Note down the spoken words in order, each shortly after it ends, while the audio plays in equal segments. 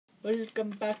Welcome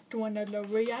back to another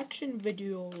reaction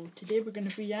video. Today we're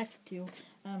gonna react to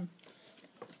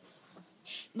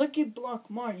Lucky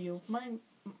Block Mario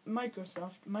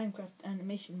Microsoft Minecraft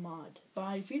animation mod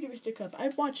by Futuristic Hub. I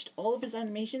watched all of his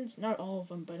animations, not all of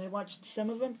them, but I watched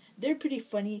some of them. They're pretty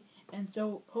funny, and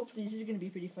so hopefully this is gonna be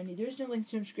pretty funny. There's no link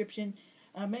to the description.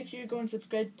 Make sure you go and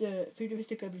subscribe to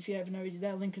Futuristic Hub if you haven't already.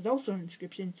 That link is also in the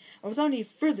description. Without any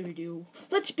further ado,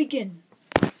 let's begin.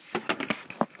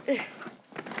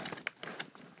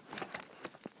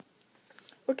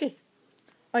 Okay,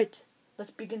 alright,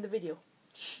 let's begin the video.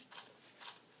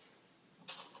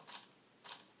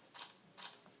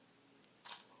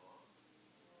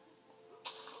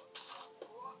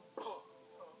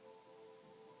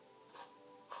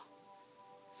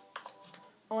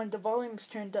 Oh, and the volume's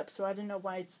turned up, so I don't know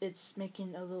why it's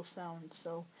making a little sound.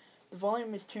 So the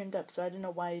volume is turned up, so I don't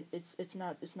know why it's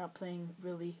not playing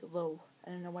really low. I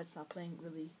don't know why it's not playing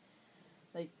really,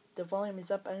 like, the volume is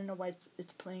up. I don't know why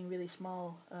it's playing really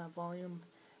small volume,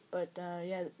 but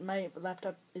yeah, my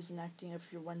laptop isn't acting, if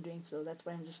you're wondering, so that's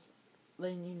why I'm just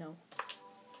letting you know.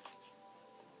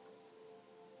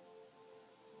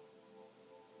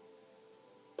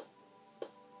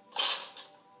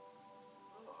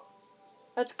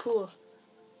 That's cool.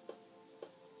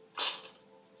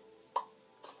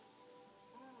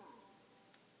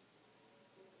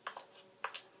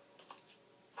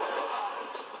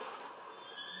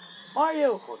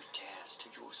 Mario! Who dares to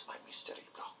use my mystery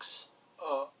blocks?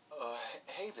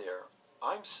 Hey there.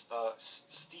 I'm,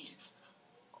 Steve.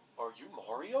 Are you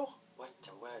Mario? What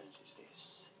the world is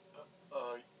this?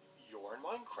 You're in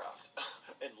Minecraft.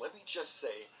 And let me just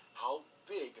say how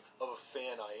big of a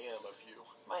fan I am of you.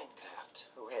 Minecraft?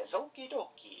 Well, okie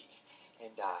dokie.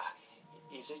 And,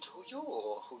 is it you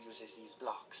who uses these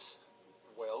blocks?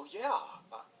 Well, yeah.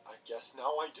 I guess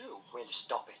now I do. Well,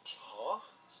 stop it. Huh?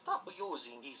 Stop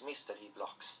using these mystery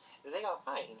blocks. They are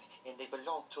mine, and they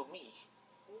belong to me.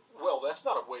 Well, that's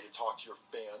not a way to talk to your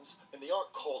fans. And they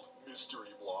aren't called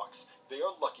mystery blocks. They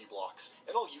are lucky blocks,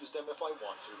 and I'll use them if I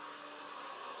want to.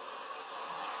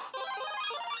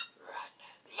 Run.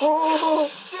 Oh!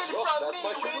 Steal from me,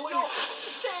 will you?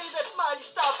 Say that my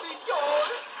stuff is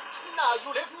yours. Now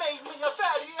you have made me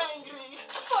very angry.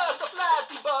 First a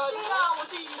Flappy Bird, now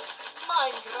this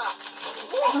Minecraft.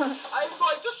 Whoa, I'm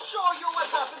going to show you what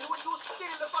happens when you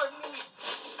steal from me.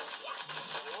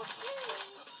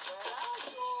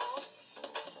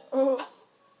 Oh!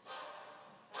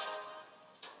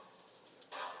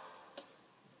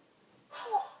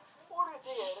 Oh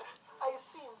dear, I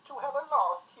seem to have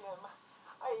lost him.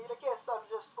 I guess I'll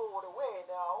just go away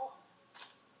now.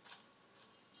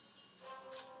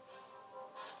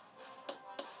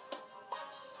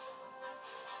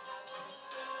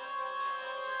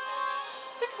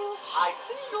 I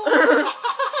see you.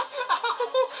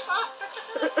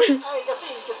 I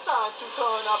think it's time to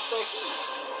turn up the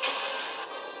heat.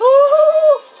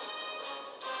 Oh!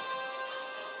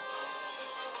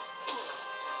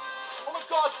 Oh my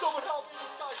God, someone help me,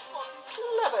 this guy's fucking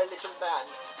clever, little man.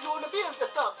 You'll build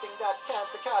something that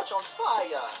can't catch on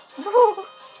fire.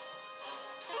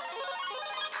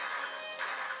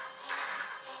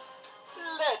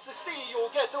 Let's see you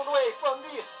get away from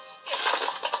this.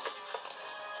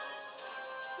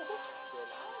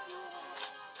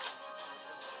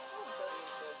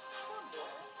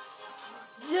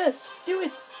 Yes, do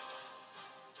it!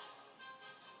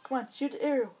 Come on, shoot the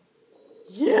arrow.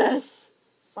 Yes!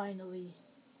 Finally.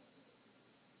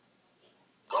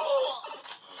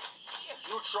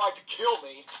 You tried to kill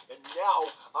me, and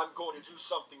now I'm going to do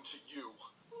something to you.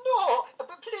 No,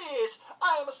 but please,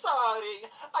 I am sorry.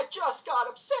 I just got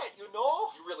upset, you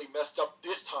know. You really messed up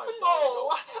this time.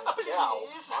 No, Mario.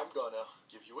 please. Now, I'm gonna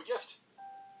give you a gift.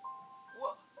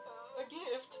 What? A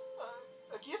gift?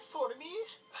 A gift for me?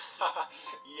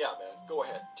 Yeah, man, go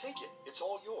ahead. Take it. It's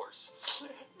all yours.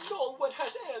 No one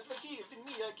has ever given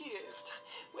me a gift.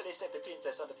 Well, except the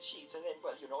princess under the sheets, and then,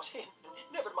 well, you know,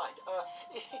 never mind.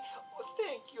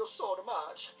 Thank you so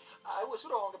much. I was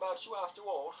wrong about you after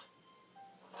all.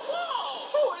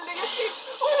 Holy shit!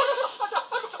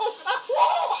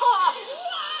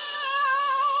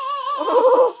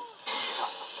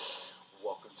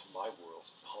 Welcome to my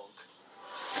world, punk.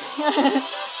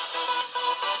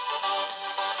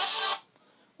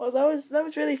 Well, that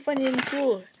was really funny and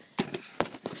cool.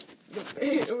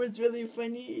 It was really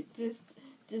funny.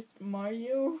 Just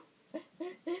Mario.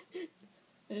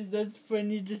 That's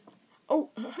funny. Just oh,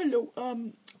 hello.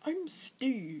 I'm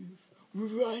Steve.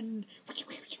 Run.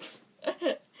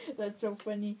 That's so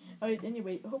funny. Alright,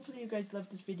 anyway, hopefully you guys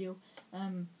loved this video.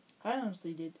 I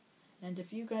honestly did. And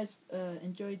if you guys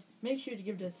enjoyed, make sure to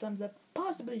give it a thumbs up.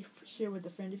 Possibly share with a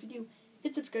friend. If you do,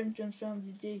 hit subscribe and transform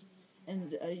today.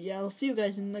 And yeah, I'll see you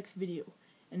guys in the next video.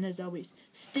 And as always,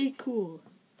 stay cool.